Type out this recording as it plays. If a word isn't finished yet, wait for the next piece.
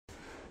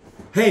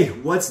Hey,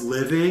 what's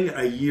living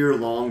a year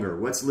longer?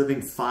 What's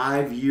living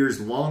 5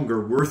 years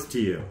longer worth to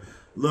you?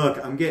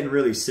 Look, I'm getting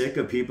really sick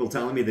of people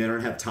telling me they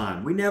don't have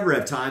time. We never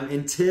have time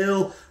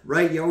until,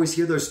 right, you always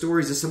hear those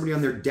stories of somebody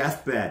on their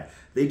deathbed.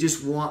 They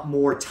just want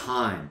more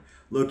time.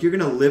 Look, you're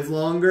going to live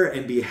longer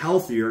and be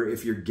healthier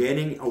if you're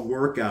getting a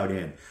workout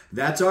in.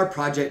 That's our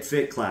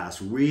Projectfit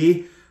class.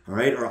 We, all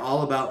right, are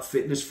all about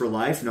fitness for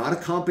life, not a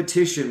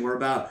competition. We're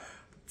about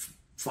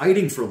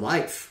fighting for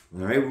life,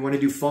 all right? We want to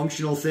do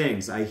functional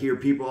things. I hear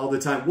people all the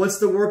time, what's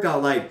the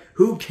workout like?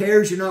 Who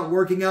cares? You're not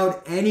working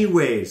out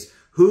anyways.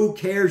 Who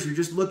cares? You're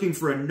just looking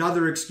for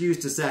another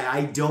excuse to say,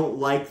 I don't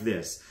like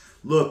this.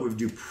 Look, we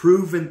do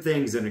proven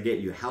things that are going to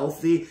get you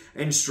healthy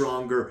and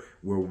stronger.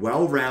 We're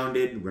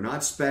well-rounded. We're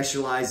not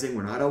specializing.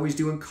 We're not always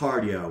doing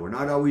cardio. We're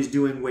not always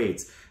doing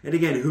weights. And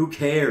again, who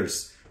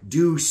cares?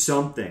 Do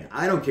something.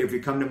 I don't care if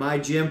you come to my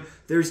gym.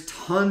 There's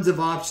tons of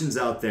options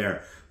out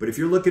there. But if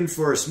you're looking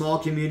for a small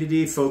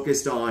community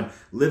focused on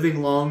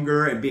living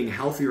longer and being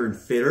healthier and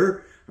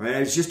fitter, right? I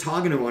was just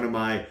talking to one of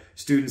my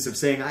students of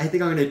saying, I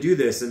think I'm going to do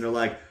this. And they're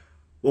like,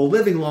 well,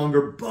 living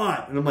longer,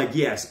 but, and I'm like,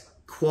 yes,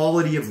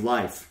 quality of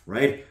life,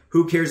 right?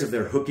 Who cares if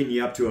they're hooking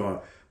you up to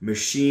a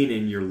machine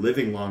and you're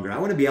living longer? I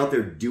want to be out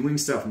there doing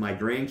stuff with my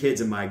grandkids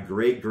and my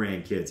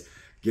great-grandkids.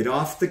 Get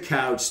off the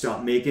couch,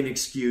 stop making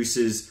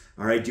excuses.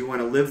 All right, do you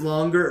want to live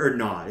longer or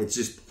not? It's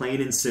just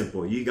plain and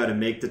simple. You got to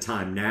make the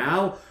time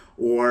now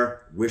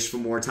or wish for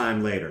more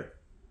time later.